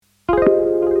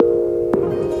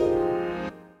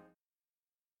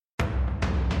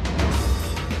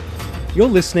You're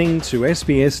listening to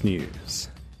SBS News.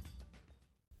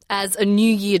 As a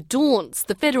new year dawns,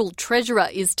 the Federal Treasurer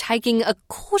is taking a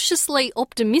cautiously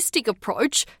optimistic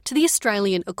approach to the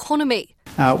Australian economy.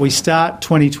 We start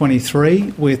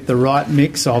 2023 with the right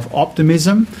mix of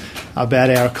optimism about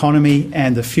our economy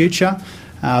and the future,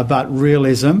 but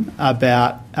realism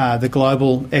about the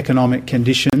global economic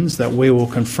conditions that we will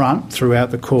confront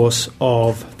throughout the course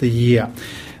of the year.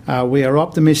 We are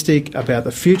optimistic about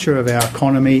the future of our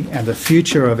economy and the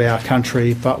future of our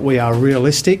country, but we are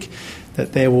realistic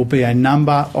that there will be a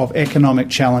number of economic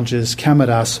challenges come at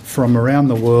us from around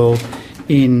the world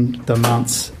in the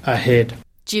months ahead.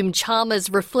 Jim Chalmers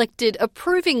reflected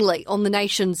approvingly on the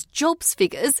nation's jobs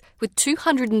figures, with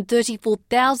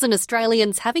 234,000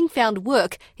 Australians having found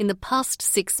work in the past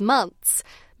 6 months.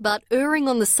 But erring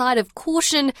on the side of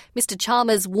caution, Mr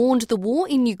Chalmers warned the war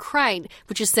in Ukraine,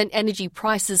 which has sent energy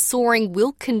prices soaring,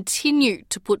 will continue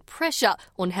to put pressure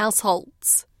on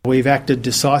households. We've acted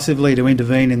decisively to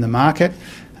intervene in the market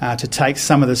to take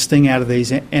some of the sting out of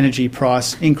these energy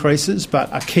price increases, but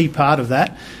a key part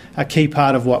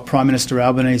of what Prime Minister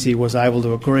Albanese was able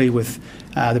to agree with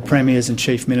the Premiers and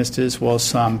Chief Ministers was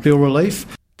some bill relief.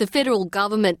 The federal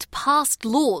government passed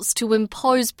laws to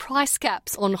impose price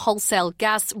caps on wholesale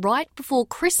gas right before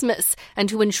Christmas and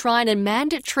to enshrine a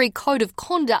mandatory code of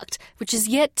conduct, which is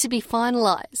yet to be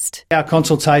finalised. Our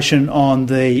consultation on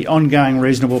the ongoing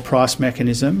reasonable price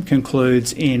mechanism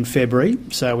concludes in February,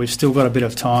 so we've still got a bit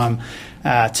of time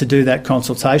to do that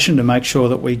consultation to make sure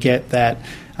that we get that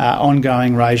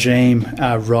ongoing regime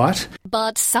right.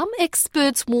 But some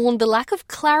experts warn the lack of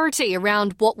clarity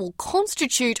around what will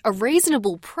constitute a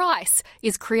reasonable price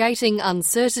is creating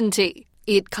uncertainty.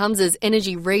 It comes as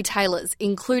energy retailers,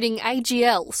 including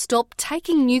AGL, stop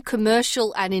taking new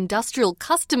commercial and industrial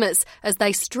customers as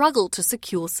they struggle to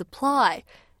secure supply.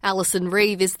 Alison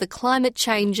Reeve is the Climate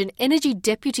Change and Energy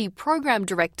Deputy Program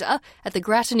Director at the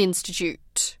Grattan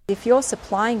Institute. If you're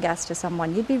supplying gas to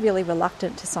someone, you'd be really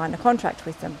reluctant to sign a contract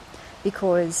with them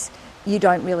because you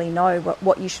don't really know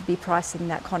what you should be pricing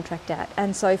that contract at.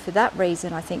 And so for that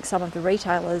reason, I think some of the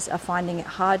retailers are finding it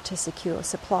hard to secure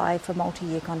supply for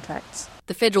multi-year contracts.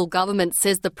 The federal government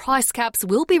says the price caps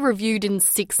will be reviewed in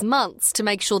 6 months to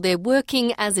make sure they're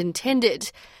working as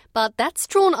intended. But that's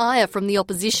drawn ire from the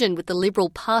opposition, with the Liberal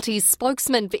Party's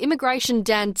spokesman for immigration,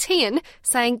 Dan Tehan,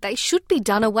 saying they should be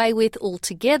done away with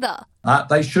altogether.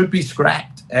 They should be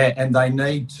scrapped, and they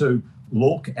need to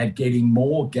look at getting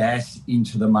more gas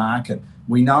into the market.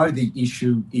 We know the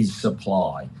issue is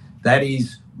supply. That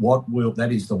is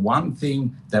the one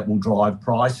thing that will drive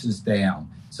prices down.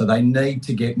 So they need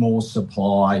to get more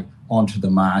supply onto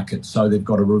the market. So they've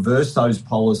got to reverse those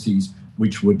policies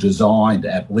which were designed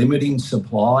at limiting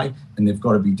supply, and they've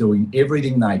got to be doing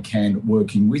everything they can,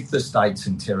 working with the states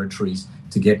and territories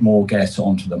to get more gas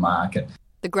onto the market.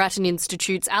 The Grattan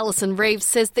Institute's Alison Reeve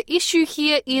says the issue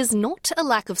here is not a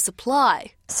lack of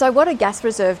supply. So what a gas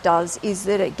reserve does is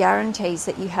that it guarantees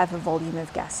that you have a volume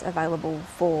of gas available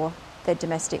for the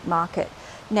domestic market.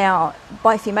 Now,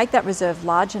 if you make that reserve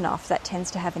large enough, that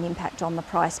tends to have an impact on the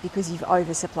price because you've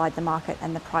oversupplied the market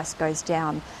and the price goes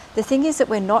down. The thing is that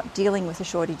we're not dealing with a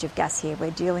shortage of gas here, we're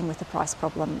dealing with a price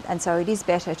problem, and so it is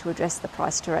better to address the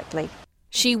price directly.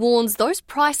 She warns those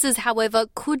prices, however,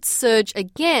 could surge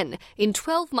again in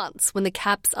 12 months when the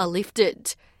caps are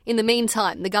lifted. In the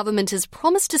meantime, the government has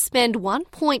promised to spend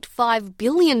 $1.5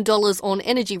 billion on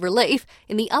energy relief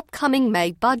in the upcoming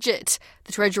May budget.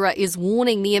 The Treasurer is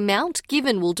warning the amount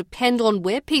given will depend on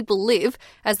where people live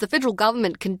as the federal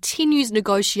government continues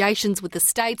negotiations with the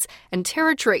states and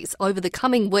territories over the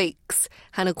coming weeks.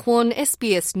 Hannah Kwon,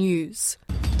 SBS News.